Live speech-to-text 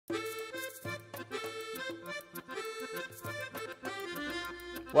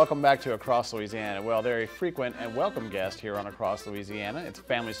Welcome back to Across Louisiana. Well, they're a frequent and welcome guest here on Across Louisiana. It's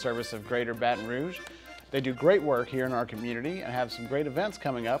Family Service of Greater Baton Rouge. They do great work here in our community and have some great events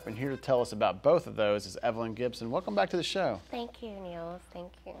coming up. And here to tell us about both of those is Evelyn Gibson. Welcome back to the show. Thank you, Neil.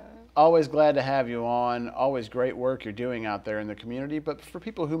 Thank you. Always glad to have you on. Always great work you're doing out there in the community. But for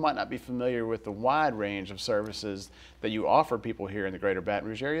people who might not be familiar with the wide range of services that you offer people here in the Greater Baton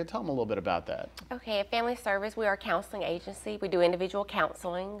Rouge area, tell them a little bit about that. Okay, at Family Service, we are a counseling agency. We do individual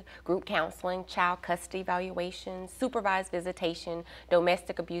counseling, group counseling, child custody evaluations, supervised visitation,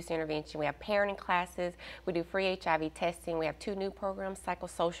 domestic abuse intervention. We have parenting classes. We do free HIV testing. We have 2 new programs,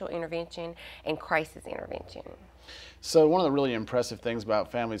 psychosocial intervention and crisis intervention. So one of the really impressive things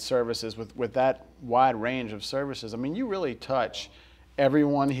about Family Services with that wide range of services, I mean, you really touch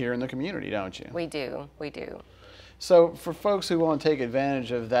everyone here in the community, don't you? We do. So for folks who want to take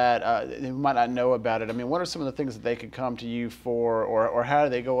advantage of that, who might not know about it, I mean, what are some of the things that they could come to you for, or how do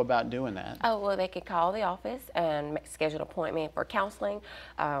they go about doing that? Oh, well, they could call the office and schedule an appointment for counseling,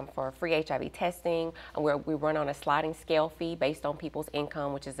 for free HIV testing. We run on a sliding scale fee based on people's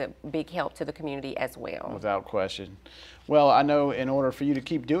income, which is a big help to the community as well. Without question. Well, I know in order for you to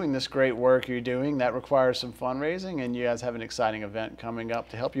keep doing this great work you're doing, that requires some fundraising, and you guys have an exciting event coming up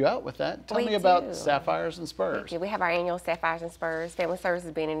to help you out with that. Tell me about Sapphires and Spurs. Thank you. We have our annual Sapphires and Spurs. Family Service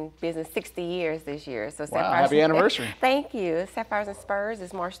has been in business 60 years this year. So wow, happy anniversary. Thank you. Sapphires and Spurs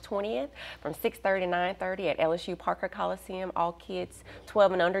is March 20th from 6:30 to 9:30 at LSU Parker Coliseum. All kids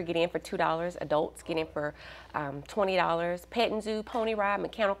 12 and under get in for $2. Adults get in for $20. Pet and zoo, pony ride,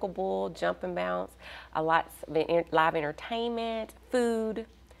 mechanical bull, jump and bounce, lots of live entertainment, food,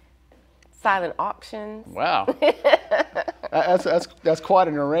 silent auctions. Wow. That's quite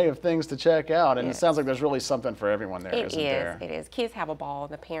an array of things to check out, and yes. It sounds like there's really something for everyone there, isn't there? It is. Kids have a ball,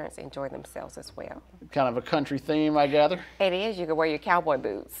 and the parents enjoy themselves as well. Kind of a country theme, I gather? It is. You can wear your cowboy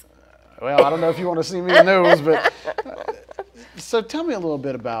boots. Well, I don't know if you want to see me in those, but so tell me a little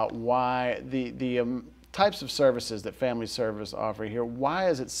bit about why the types of services that Family Service offer here. Why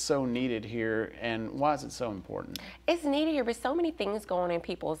is it so needed here, and why is it so important? It's needed here, but so many things going on in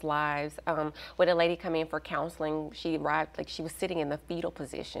people's lives. With a lady coming in for counseling, she arrived like she was sitting in the fetal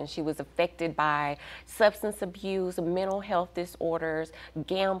position. She was affected by substance abuse, mental health disorders,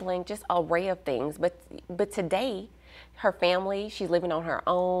 gambling, just an array of things. But today, her family, she's living on her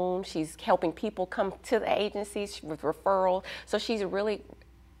own. She's helping people come to the agencies with referrals. So she's really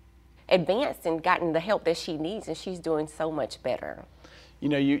advanced and gotten the help that she needs, and she's doing so much better. You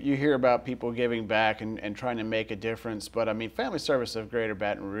know, you hear about people giving back and trying to make a difference, but I mean, Family Service of Greater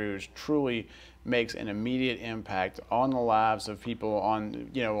Baton Rouge truly makes an immediate impact on the lives of people on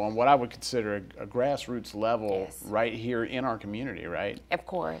what I would consider a grassroots level. Yes. Right here in our community, right? Of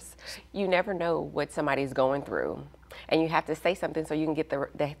course. You never know what somebody's going through, and you have to say something so you can get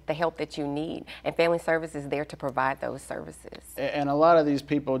the help that you need. And Family Service is there to provide those services. And a lot of these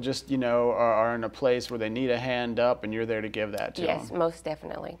people just, are in a place where they need a hand up, and you're there to give that to them. Yes, most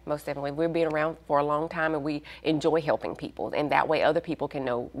definitely. Most definitely. We've been around for a long time, and we enjoy helping people. And that way other people can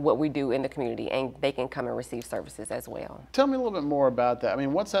know what we do in the community, and they can come and receive services as well. Tell me a little bit more about that. I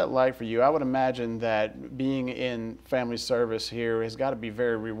mean, what's that like for you? I would imagine that being in Family Service here has got to be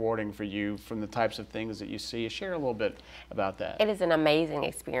very rewarding for you from the types of things that you see. Share a little bit about that. It is an amazing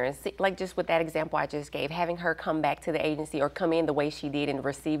experience. Like just with that example I just gave, having her come back to the agency or come in the way she did and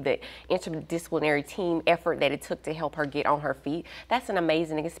receive the interdisciplinary team effort that it took to help her get on her feet, that's an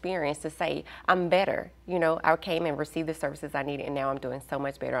amazing experience to say, I'm better. I came and received the services I needed, and now I'm doing so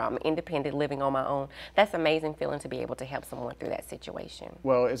much better. I'm independent, living on my own. That's an amazing feeling to be able to help someone through that situation.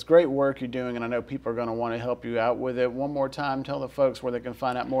 Well, it's great work you're doing, and I know people are going to want to help you out with it. One more time, tell the folks where they can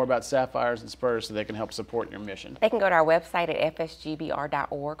find out more about Sapphires and Spurs so they can help support your mission. They can go to our website at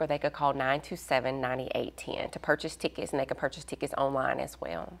fsgbr.org, or they could call 927-9810 to purchase tickets, and they can purchase tickets online as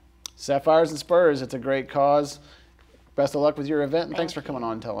well. Sapphires and Spurs, it's a great cause. Best of luck with your event, and thanks for coming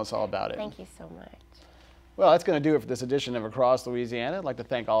on and telling us all about it. Thank you so much. Well, that's going to do it for this edition of Across Louisiana. I'd like to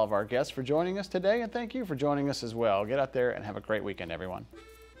thank all of our guests for joining us today, and thank you for joining us as well. Get out there and have a great weekend, everyone.